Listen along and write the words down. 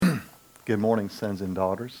Good morning, sons and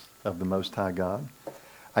daughters of the Most High God.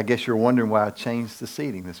 I guess you're wondering why I changed the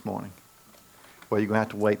seating this morning. Well, you're going to have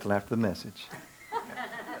to wait till after the message.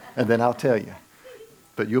 And then I'll tell you.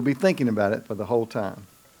 But you'll be thinking about it for the whole time.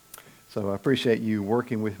 So I appreciate you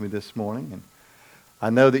working with me this morning. And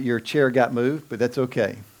I know that your chair got moved, but that's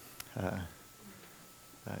okay.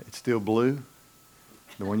 It's still blue.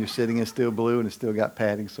 The one you're sitting in is still blue, and it's still got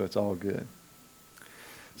padding, so it's all good.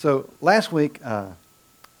 So last week,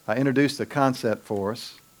 I introduced a concept for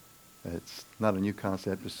us. It's not a new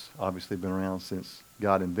concept. It's obviously been around since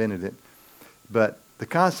God invented it. But the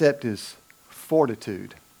concept is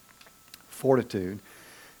fortitude. Fortitude.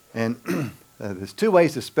 And there's two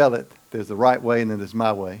ways to spell it. There's the right way and then there's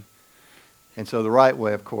my way. And so the right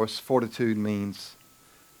way, of course, fortitude means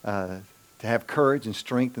to have courage and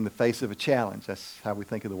strength in the face of a challenge. That's how we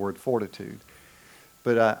think of the word fortitude.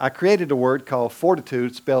 But I created a word called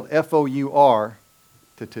fortitude, spelled F-O-U-R,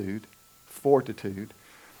 fortitude,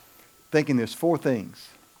 thinking there's four things.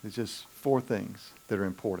 There's just four things that are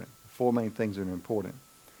important. Four main things that are important.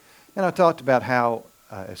 And I talked about how,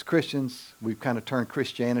 as Christians, we've kind of turned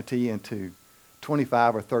Christianity into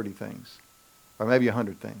 25 or 30 things, or maybe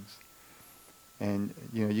 100 things. And,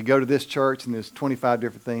 you go to this church and there's 25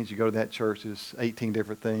 different things. You go to that church, there's 18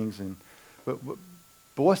 different things. But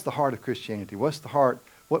what's the heart of Christianity? What's the heart?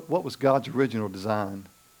 What was God's original design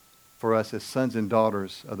for us as sons and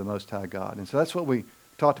daughters of the Most High God? And so that's what we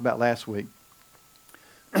talked about last week.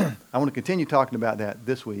 I want to continue talking about that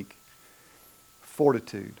this week.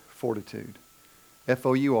 Fortitude.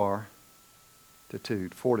 F-O-U-R,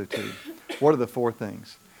 fortitude. What are the four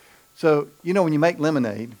things? So, when you make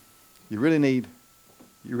lemonade, you really need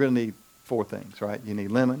four things, right? You need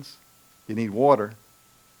lemons, you need water,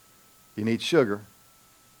 you need sugar,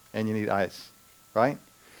 and you need ice, right?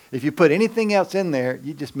 If you put anything else in there,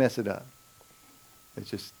 you just mess it up. It's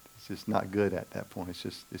just not good at that point.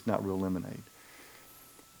 It's not real lemonade.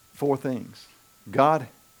 Four things. God,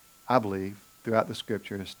 I believe, throughout the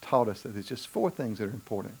Scripture has taught us that there's just four things that are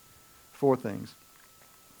important. Four things.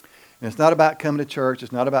 And it's not about coming to church.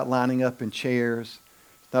 It's not about lining up in chairs.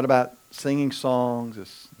 It's not about singing songs.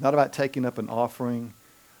 It's not about taking up an offering.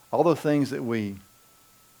 All those things that we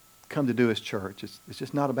come to do as church, it's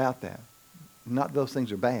just not about that. Not those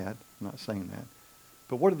things are bad. I'm not saying that.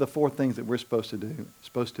 But what are the four things that we're supposed to do,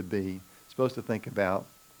 supposed to think about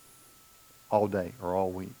all day or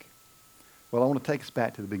all week? Well, I want to take us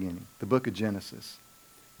back to the beginning, the book of Genesis.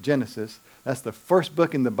 Genesis, that's the first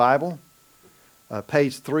book in the Bible.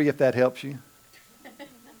 Page 3, if that helps you.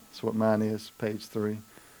 That's what mine is, page 3.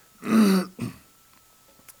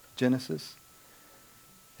 Genesis.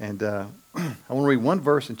 And I want to read one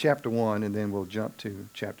verse in chapter 1, and then we'll jump to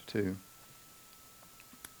chapter 2.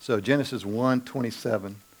 So Genesis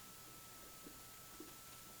 1:27.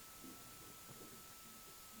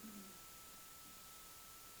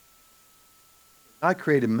 God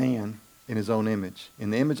created man in his own image. In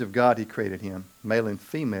the image of God he created him. Male and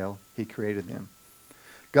female he created them.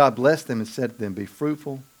 God blessed them and said to them, "Be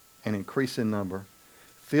fruitful and increase in number.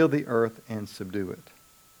 Fill the earth and subdue it.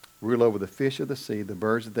 Rule over the fish of the sea, the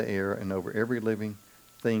birds of the air, and over every living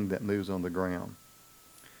thing that moves on the ground."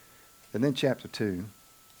 And then chapter 2,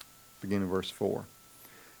 beginning verse 4.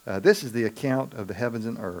 This is the account of the heavens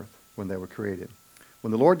and earth when they were created. When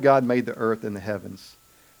the Lord God made the earth and the heavens,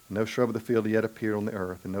 no shrub of the field yet appeared on the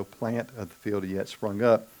earth, and no plant of the field yet sprung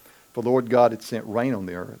up. For the Lord God had not sent rain on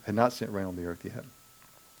the earth yet,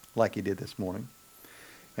 like he did this morning.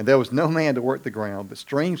 And there was no man to work the ground, but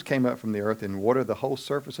streams came up from the earth and watered the whole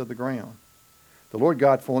surface of the ground. The Lord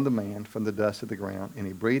God formed the man from the dust of the ground, and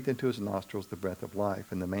he breathed into his nostrils the breath of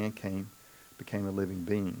life, and the man became a living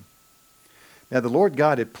being. Now the Lord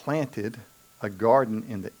God had planted a garden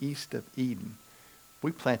in the east of Eden.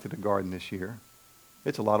 We planted a garden this year.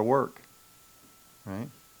 It's a lot of work, right?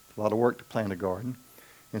 It's a lot of work to plant a garden.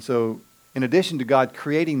 And so in addition to God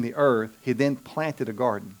creating the earth, he then planted a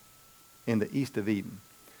garden in the east of Eden.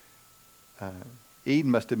 Eden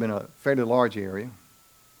must have been a fairly large area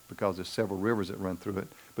because there's several rivers that run through it.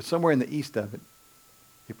 But somewhere in the east of it,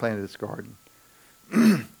 he planted this garden.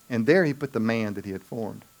 And there he put the man that he had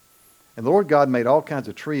formed. And the Lord God made all kinds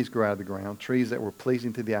of trees grow out of the ground, trees that were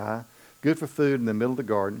pleasing to the eye, good for food. In the middle of the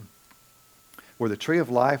garden were the tree of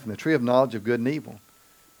life and the tree of knowledge of good and evil.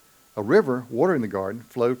 A river watering the garden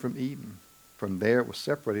flowed from Eden. From there it was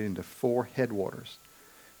separated into 4 headwaters.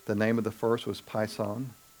 The name of the first was Pison.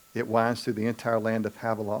 It winds through the entire land of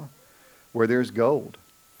Havilah, where there is gold.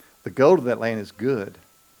 The gold of that land is good.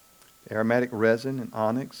 Aromatic resin and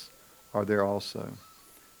onyx are there also.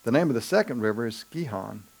 The name of the second river is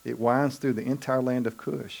Gihon. It winds through the entire land of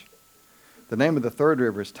Cush. The name of the third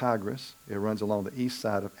river is Tigris. It runs along the east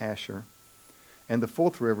side of Asher. And the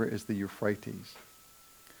fourth river is the Euphrates.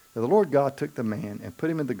 Now the Lord God took the man and put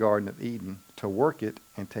him in the Garden of Eden to work it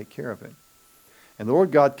and take care of it. And the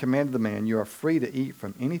Lord God commanded the man, you are free to eat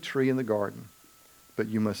from any tree in the garden, but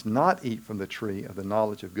you must not eat from the tree of the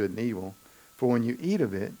knowledge of good and evil, for when you eat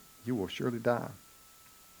of it, you will surely die.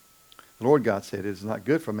 The Lord God said, it is not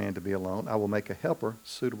good for man to be alone. I will make a helper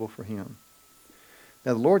suitable for him.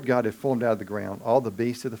 Now the Lord God had formed out of the ground all the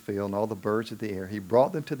beasts of the field and all the birds of the air. He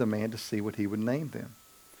brought them to the man to see what he would name them.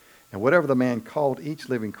 And whatever the man called each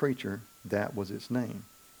living creature, that was its name.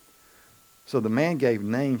 So the man gave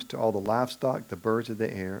names to all the livestock, the birds of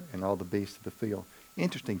the air, and all the beasts of the field.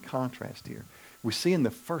 Interesting contrast here. We see in the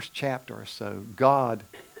first chapter or so, God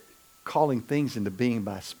calling things into being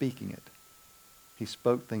by speaking it. He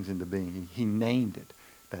spoke things into being. He named it.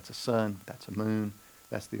 That's a sun, that's a moon,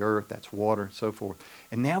 that's the earth, that's water, and so forth.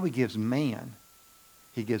 And now he gives man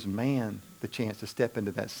the chance to step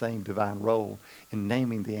into that same divine role in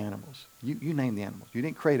naming the animals. You name the animals. You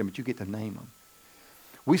didn't create them, but you get to name them.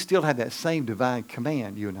 We still have that same divine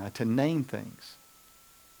command, you and I, to name things,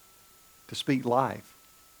 to speak life.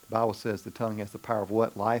 The Bible says the tongue has the power of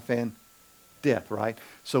what? Life and death, right?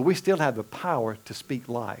 So we still have the power to speak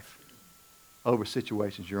life over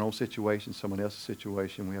situations, your own situation, someone else's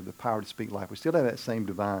situation. We have the power to speak life. We still have that same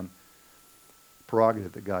divine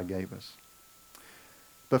prerogative that God gave us.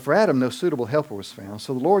 But for Adam, no suitable helper was found.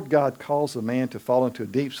 So the Lord God caused the man to fall into a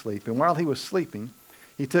deep sleep. And while he was sleeping,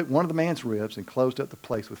 he took one of the man's ribs and closed up the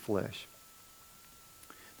place with flesh.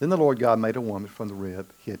 Then the Lord God made a woman from the rib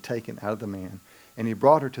he had taken out of the man, and he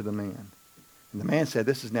brought her to the man. And the man said,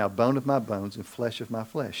 this is now bone of my bones and flesh of my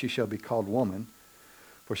flesh. She shall be called woman,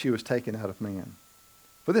 for she was taken out of man.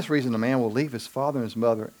 For this reason, a man will leave his father and his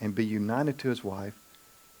mother and be united to his wife,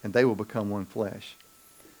 and they will become one flesh.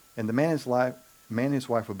 And the man and his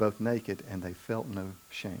wife were both naked, and they felt no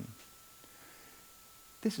shame.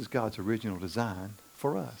 This is God's original design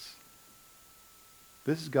for us.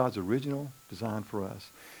 This is God's original design for us.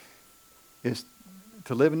 Is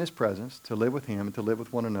to live in his presence, to live with him, and to live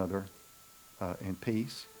with one another in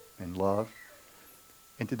peace and love,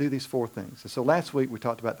 and to do these four things. And so last week we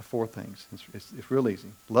talked about the four things. It's real easy.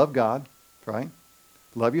 Love God, right?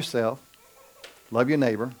 Love yourself. Love your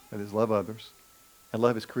neighbor, that is, love others. And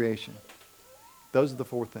love his creation. Those are the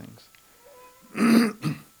four things.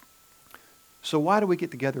 So why do we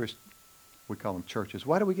get together as, we call them churches,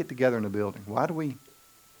 why do we get together in a building? Why do we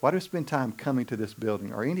spend time coming to this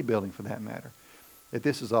building, or any building for that matter, if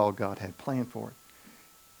this is all God had planned for it?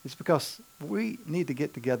 It's because we need to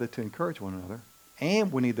get together to encourage one another,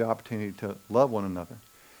 and we need the opportunity to love one another.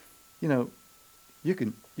 You know, you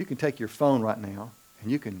can take your phone right now,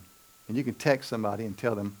 and you can text somebody and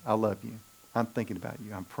tell them, I love you. I'm thinking about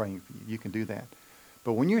you. I'm praying for you. You can do that.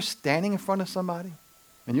 But when you're standing in front of somebody,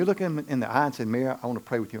 and you're looking them in the eye and saying, Mary, I want to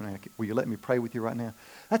pray with you right now. Will you let me pray with you right now?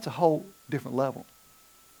 That's a whole different level.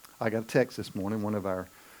 I got a text this morning. One of our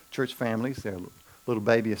church families, their little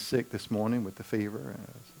baby is sick this morning with the fever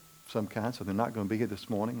of some kind, so they're not going to be here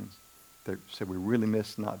this morning. And they said, we really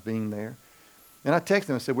miss not being there. And I texted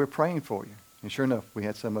them and said, we're praying for you. And sure enough, we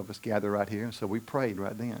had some of us gather right here, and so we prayed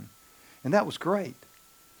right then. And that was great.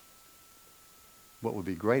 What would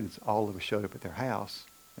be great is all of us showed up at their house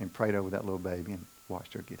and prayed over that little baby and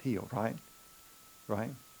watched her get healed, right?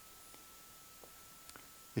 Right?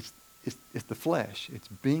 It's the flesh. It's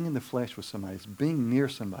being in the flesh with somebody. It's being near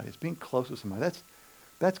somebody. It's being close with somebody.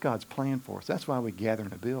 That's God's plan for us. That's why we gather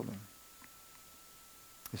in a building.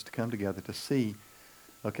 Is to come together to see,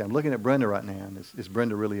 okay, I'm looking at Brenda right now, and is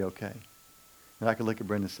Brenda really okay? And I can look at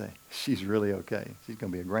Brenda and say, she's really okay. She's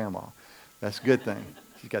going to be a grandma. That's a good thing.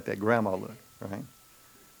 She's got that grandma look, right?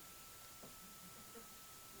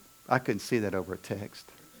 I couldn't see that over a text,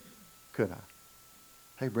 could I?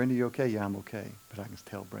 Hey, Brenda, you okay? Yeah, I'm okay. But I can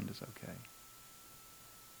tell Brenda's okay.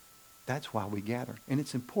 That's why we gather. And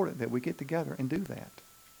it's important that we get together and do that.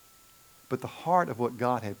 But the heart of what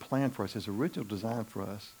God had planned for us, his original design for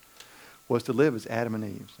us, was to live as Adam and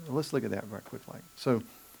Eve. So let's look at that right quick. So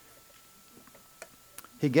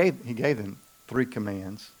he gave them 3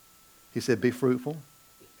 commands. He said, be fruitful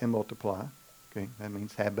and multiply. Okay, that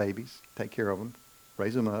means have babies, take care of them,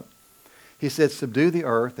 raise them up. He said, subdue the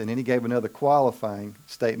earth, and then he gave another qualifying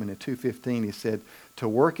statement in 2:15. He said, to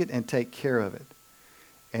work it and take care of it.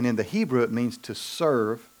 And in the Hebrew, it means to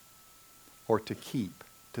serve or to keep,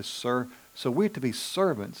 to serve. So we're to be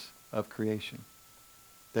servants of creation.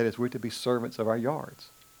 That is, we're to be servants of our yards,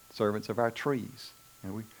 servants of our trees.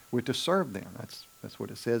 And we're to serve them. That's what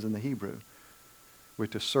it says in the Hebrew. We're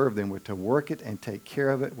to serve them. We're to work it and take care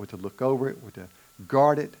of it. We're to look over it. We're to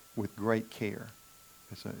guard it with great care,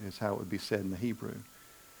 is how it would be said in the Hebrew.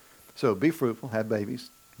 So be fruitful, have babies,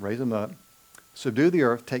 raise them up, subdue the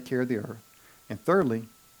earth, take care of the earth. And thirdly,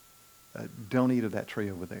 don't eat of that tree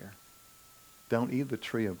over there. Don't eat of the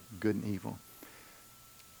tree of good and evil.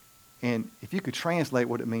 And if you could translate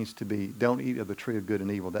what it means to be, don't eat of the tree of good and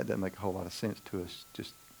evil, that doesn't make a whole lot of sense to us,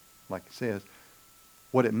 just like it says.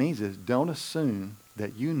 What it means is don't assume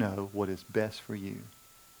that you know what is best for you.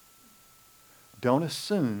 Don't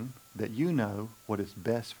assume that you know what is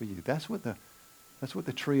best for you. That's what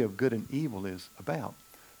the tree of good and evil is about.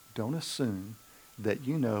 Don't assume that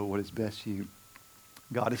you know what is best for you.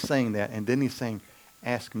 God is saying that, and then he's saying,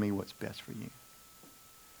 ask me what's best for you.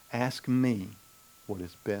 Ask me what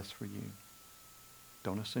is best for you.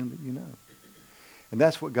 Don't assume that you know. And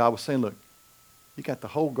that's what God was saying. Look, you got the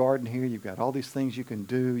whole garden here. You've got all these things you can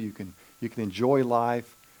do. You can enjoy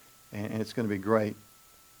life, and it's going to be great.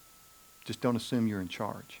 Just don't assume you're in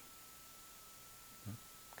charge.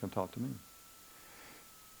 Come talk to me.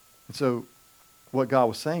 And so what God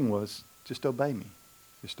was saying was, just obey me.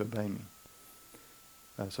 Just obey me.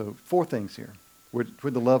 So 4 things here. We're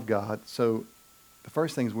to love God. So the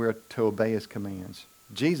first thing is we're to obey his commands.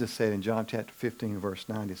 Jesus said in John chapter 15, verse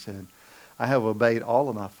 9, he said, I have obeyed all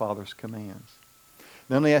of my Father's commands.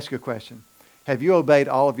 Now let me ask you a question. Have you obeyed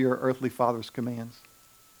all of your earthly father's commands?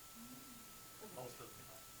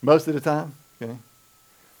 Most of the time? Okay.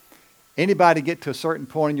 Anybody get to a certain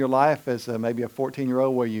point in your life as maybe a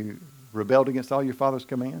 14-year-old where you rebelled against all your father's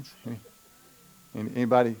commands?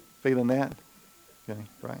 Anybody feeling that? Okay,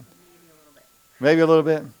 right. Maybe a little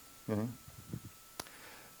bit. Okay.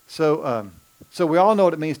 So we all know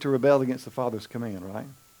what it means to rebel against the Father's command,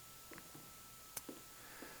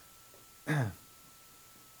 right?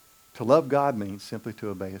 To love God means simply to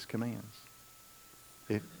obey his commands.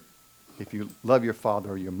 If you love your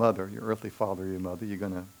father or your mother, your earthly father or your mother, you're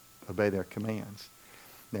going to obey their commands.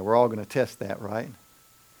 Now, we're all going to test that, right?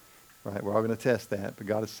 Right? We're all going to test that. But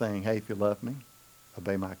God is saying, hey, if you love me,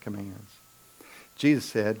 obey my commands. Jesus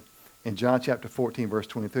said in John chapter 14, verse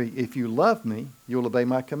 23, if you love me, you'll obey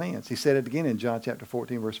my commands. He said it again in John chapter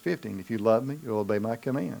 14, verse 15. If you love me, you'll obey my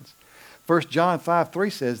commands. 1 John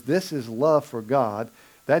 5:3 says, this is love for God,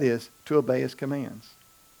 that is, to obey his commands.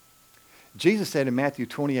 Jesus said in Matthew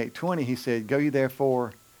 28:20, he said, go ye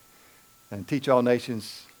therefore and teach all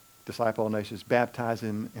nations, disciple all nations, baptize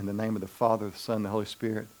them in the name of the Father, the Son, and the Holy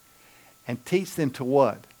Spirit, and teach them to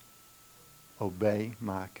what? Obey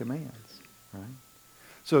my commands. Right?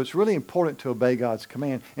 So it's really important to obey God's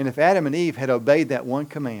command. And if Adam and Eve had obeyed that one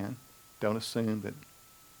command, don't assume that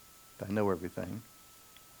they know everything.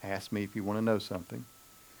 Ask me if you want to know something.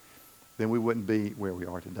 Then we wouldn't be where we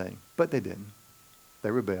are today. But they didn't.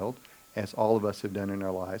 They rebelled, as all of us have done in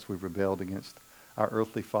our lives. We've rebelled against our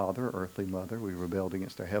earthly father, or earthly mother. We've rebelled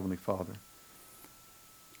against our heavenly Father.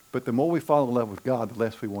 But the more we fall in love with God, the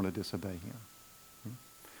less we want to disobey him.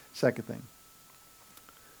 Second thing,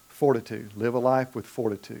 fortitude. Live a life with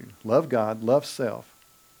fortitude. Love God, love self.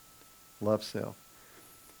 Love self.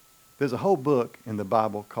 There's a whole book in the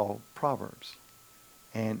Bible called Proverbs,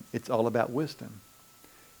 and it's all about wisdom.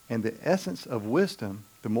 And the essence of wisdom,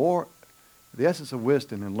 the essence of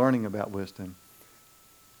wisdom and learning about wisdom,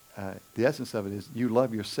 the essence of it is you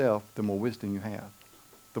love yourself, the more wisdom you have.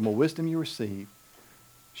 The more wisdom you receive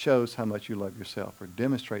shows how much you love yourself, or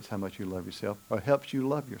demonstrates how much you love yourself, or helps you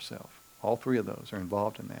love yourself. All 3 of those are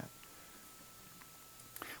involved in that.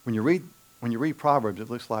 When you read Proverbs, it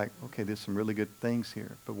looks like, okay, there's some really good things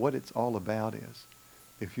here. But what it's all about is,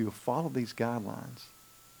 if you follow these guidelines,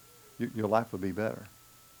 your life will be better.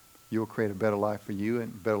 You will create a better life for you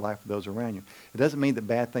and a better life for those around you. It doesn't mean that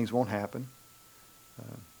bad things won't happen.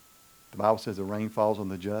 The Bible says the rain falls on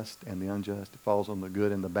the just and the unjust. It falls on the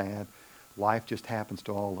good and the bad. Life just happens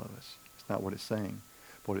to all of us. It's not what it's saying.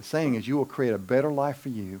 What it's saying is you will create a better life for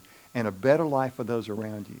you and a better life for those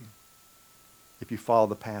around you if you follow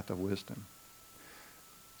the path of wisdom.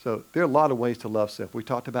 So there are a lot of ways to love self. We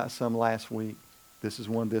talked about some last week. This is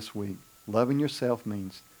one this week. Loving yourself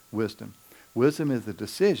means wisdom. Wisdom is the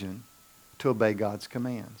decision to obey God's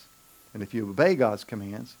commands. And if you obey God's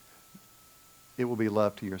commands, it will be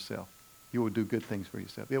love to yourself. You will do good things for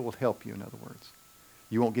yourself. It will help you, in other words.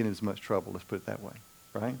 You won't get in as much trouble, let's put it that way,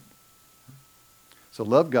 right? So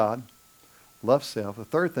love God, love self. The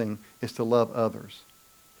third thing is to love others,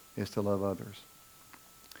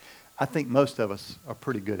 I think most of us are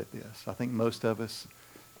pretty good at this. I think most of us,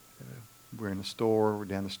 we're in the store, we're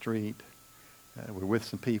down the street, we're with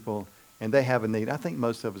some people, and they have a need. I think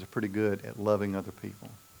most of us are pretty good at loving other people.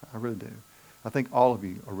 I really do. I think all of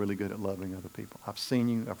you are really good at loving other people. I've seen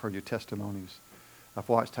you. I've heard your testimonies. I've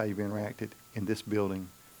watched how you've interacted in this building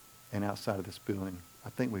and outside of this building. I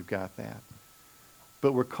think we've got that.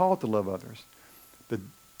 But we're called to love others. The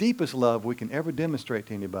deepest love we can ever demonstrate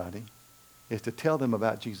to anybody is to tell them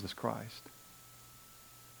about Jesus Christ.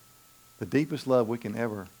 The deepest love we can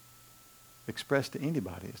ever express to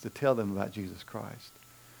anybody is to tell them about Jesus Christ.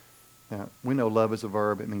 Now, we know love is a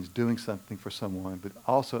verb. It means doing something for someone, but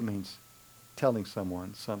also it means telling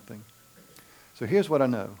someone something. So here's what I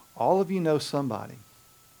know. All of you know somebody,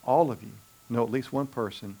 all of you know at least one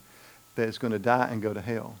person that is going to die and go to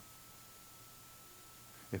hell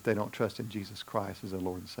if they don't trust in Jesus Christ as their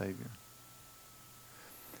Lord and Savior.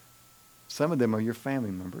 Some of them are your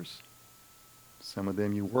family members. Some of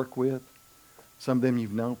them you work with. Some of them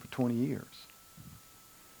you've known for 20 years.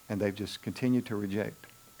 And they've just continued to reject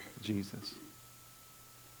Jesus.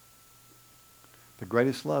 The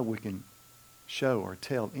greatest love we can show or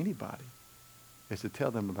tell anybody is to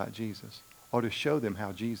tell them about Jesus or to show them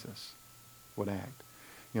how Jesus would act.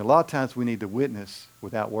 You know, a lot of times we need to witness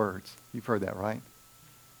without words. You've heard that, right?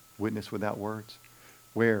 Witness without words.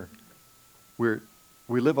 Where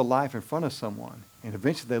we live a life in front of someone, and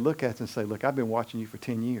eventually they look at us and say, look, I've been watching you for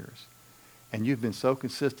 10 years, and you've been so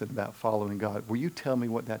consistent about following God. Will you tell me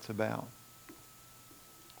what that's about?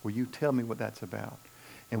 Will you tell me what that's about?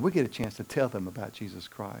 And we get a chance to tell them about Jesus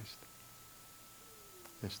Christ.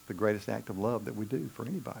 It's the greatest act of love that we do for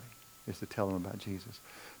anybody, is to tell them about Jesus.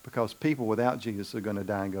 Because people without Jesus are going to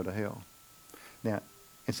die and go to hell. Now,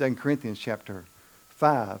 in 2 Corinthians chapter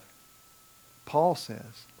 5, Paul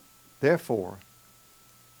says, therefore,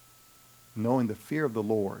 knowing the fear of the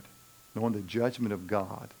Lord, knowing the judgment of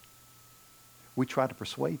God, we try to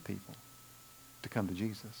persuade people to come to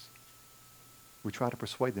Jesus. We try to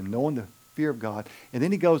persuade them, knowing the fear of God. And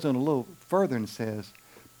then he goes on a little further and says,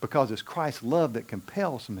 because it's Christ's love that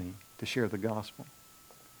compels me to share the gospel.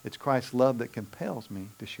 It's Christ's love that compels me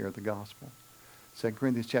to share the gospel. 2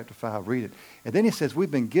 Corinthians chapter 5, read it. And then he says, we've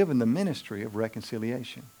been given the ministry of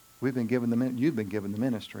reconciliation. You've been given the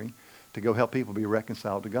ministry to go help people be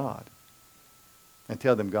reconciled to God. And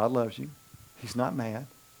tell them God loves you. He's not mad.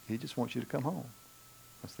 He just wants you to come home.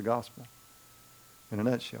 That's the gospel. In a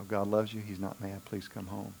nutshell, God loves you. He's not mad. Please come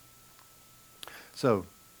home. So,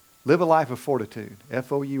 live a life of fortitude.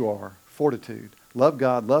 F-O-U-R, fortitude. Love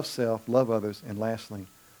God, love self, love others, and lastly,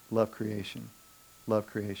 love creation. Love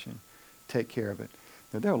creation. Take care of it.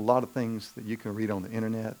 Now, there are a lot of things that you can read on the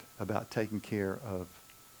internet about taking care of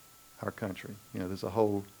our country. You know, there's a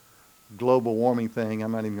whole global warming thing.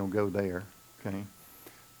 I'm not even going to go there, okay?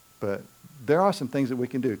 But there are some things that we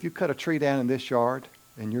can do. If you cut a tree down in this yard,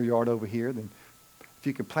 in your yard over here, then if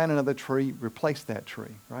you can plant another tree, replace that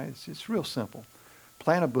tree, right? It's real simple.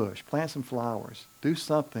 Plant a bush, plant some flowers, do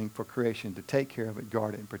something for creation to take care of it,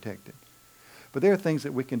 guard it, and protect it. But there are things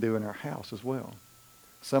that we can do in our house as well.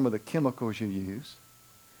 Some of the chemicals you use,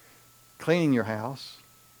 cleaning your house,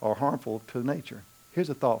 are harmful to nature. Here's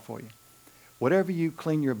a thought for you. Whatever you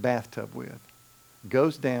clean your bathtub with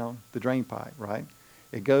goes down the drain pipe, right?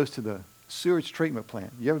 It goes to the sewage treatment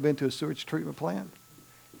plant. You ever been to a sewage treatment plant?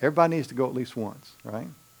 Everybody needs to go at least once, right?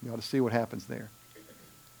 You ought to see what happens there.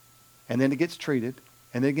 And then it gets treated,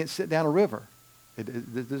 and then it gets sent down a river.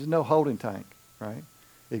 There's no holding tank, right?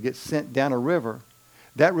 It gets sent down a river.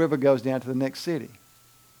 That river goes down to the next city,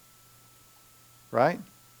 right?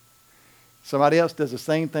 Somebody else does the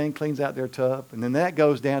same thing, cleans out their tub, and then that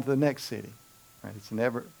goes down to the next city. Right? It's a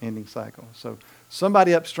never-ending cycle. So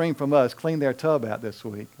somebody upstream from us cleaned their tub out this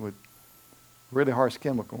week with really harsh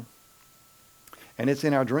chemical, and it's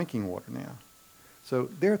in our drinking water now. So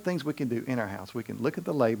there are things we can do in our house. We can look at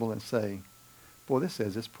the label and say, boy, this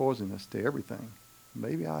says it's poisonous to everything.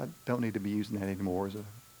 Maybe I don't need to be using that anymore as a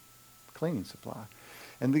cleaning supply.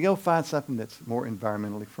 And we go find something that's more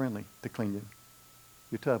environmentally friendly to clean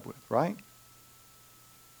your tub with, right?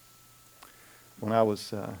 When I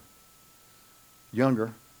was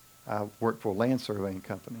younger, I worked for a land surveying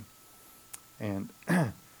company. And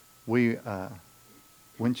we,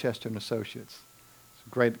 Winchester and Associates,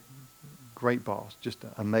 great boss, just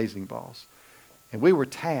an amazing boss. And we were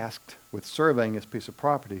tasked with surveying this piece of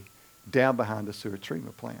property down behind the sewage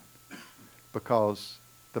treatment plant, because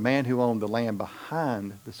the man who owned the land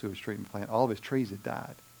behind the sewage treatment plant, all of his trees had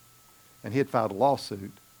died. And he had filed a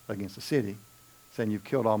lawsuit against the city saying, you've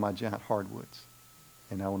killed all my giant hardwoods,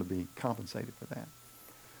 and I want to be compensated for that.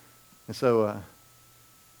 And so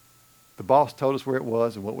the boss told us where it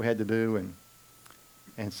was and what we had to do,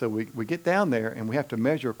 and so we get down there, and we have to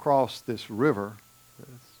measure across this river.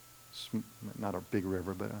 It's not a big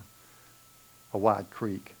river, but a wide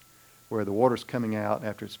creek, where the water's coming out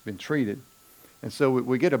after it's been treated. And so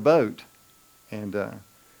we get a boat, and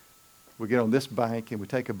we get on this bank and we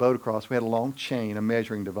take a boat across. We had a long chain, a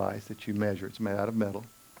measuring device that you measure. It's made out of metal,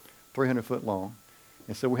 300 foot long.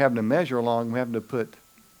 And so we're having to measure along. We're having to put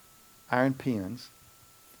iron pins.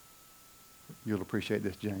 You'll appreciate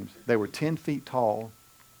this, James. They were 10 feet tall,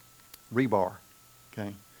 rebar.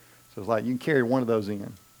 Okay? So it's like you can carry one of those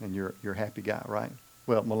in, and you're a happy guy, right?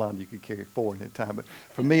 Well, Milan, you could carry 4 at a time, but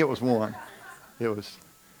for me it was one. It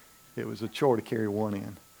was a chore to carry one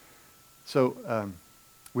in. So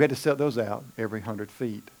we had to set those out every 100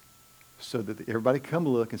 feet so that everybody could come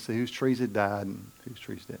look and see whose trees had died and whose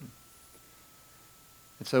trees didn't.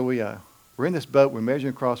 And so we're in this boat. We're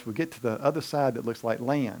measuring across. We get to the other side that looks like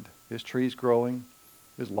land. There's trees growing.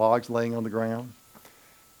 There's logs laying on the ground.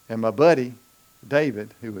 And my buddy,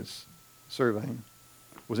 David, who was surveying,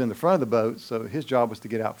 was in the front of the boat, so his job was to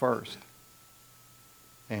get out first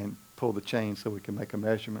and pull the chain so we can make a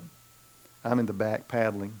measurement. I'm in the back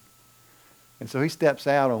paddling. And so he steps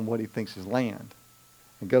out on what he thinks is land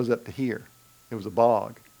and goes up to here. It was a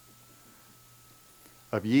bog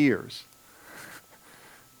of years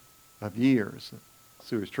of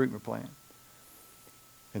sewage treatment plant.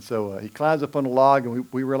 And so he climbs up on the log, and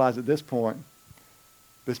we realize at this point,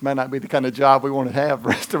 this may not be the kind of job we want to have the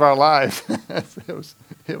rest of our lives.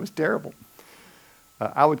 It was terrible.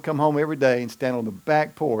 I would come home every day and stand on the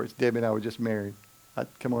back porch. Debbie and I were just married. I'd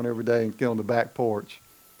come on every day and get on the back porch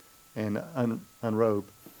and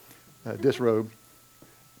disrobe,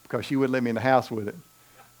 because she wouldn't let me in the house with it.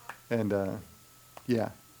 And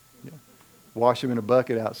wash them in a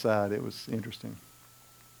bucket outside. It was interesting.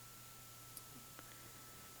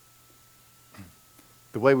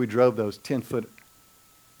 The way we drove those 10-foot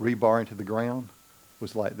rebar into the ground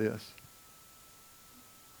was like this.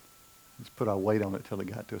 Just put our weight on it till it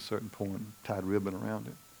got to a certain point and tied ribbon around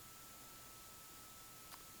it.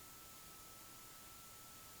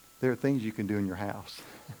 There are things you can do in your house.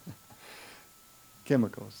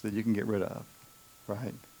 Chemicals that you can get rid of,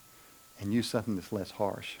 right? And use something that's less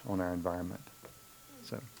harsh on our environment.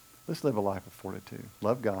 So let's live a life of fortitude.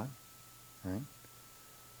 Love God, right?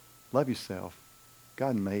 Love yourself.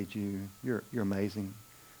 God made you. You're amazing.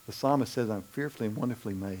 The psalmist says, I'm fearfully and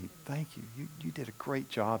wonderfully made. Thank you. You did a great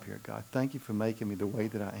job here, God. Thank you for making me the way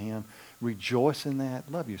that I am. Rejoice in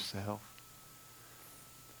that. Love yourself.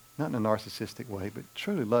 Not in a narcissistic way, but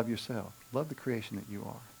truly love yourself. Love the creation that you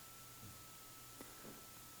are.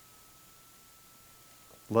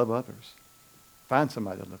 Love others. Find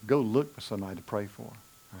somebody to love. Go look for somebody to pray for.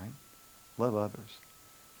 Right? Love others.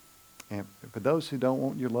 And for those who don't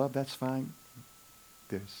want your love, that's fine.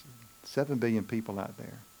 There's 7 billion people out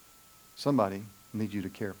there. Somebody needs you to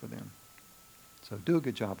care for them. So do a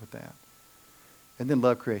good job with that. And then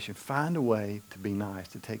love creation. Find a way to be nice,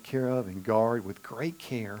 to take care of and guard with great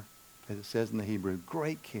care, as it says in the Hebrew,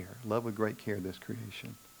 great care. Love with great care this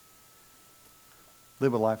creation.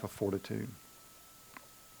 Live a life of fortitude.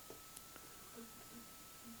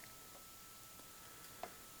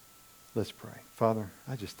 Let's pray. Father,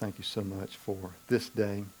 I just thank you so much for this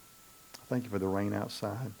day. Thank you for the rain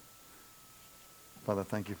outside. Father,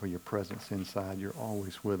 thank you for your presence inside. You're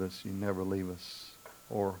always with us. You never leave us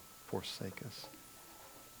or forsake us.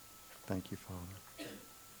 Thank you, Father.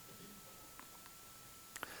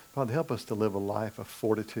 Father, help us to live a life of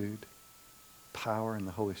fortitude, power in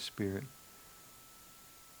the Holy Spirit.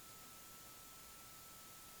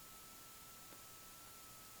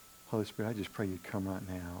 Holy Spirit, I just pray you'd come right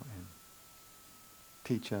now and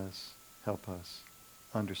teach us, help us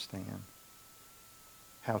understand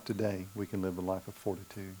how today we can live a life of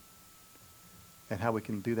fortitude and how we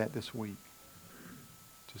can do that this week.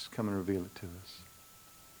 Just come and reveal it to us.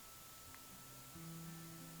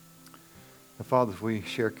 Now, Father, as we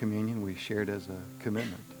share communion, we share it as a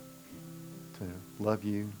commitment to love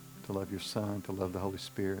you, to love your Son, to love the Holy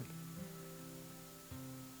Spirit.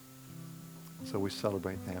 So we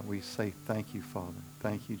celebrate that. We say thank you, Father.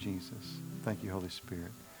 Thank you, Jesus. Thank you, Holy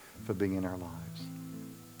Spirit, for being in our lives.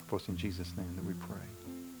 For it's in Jesus' name that we pray.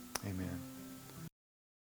 Amen.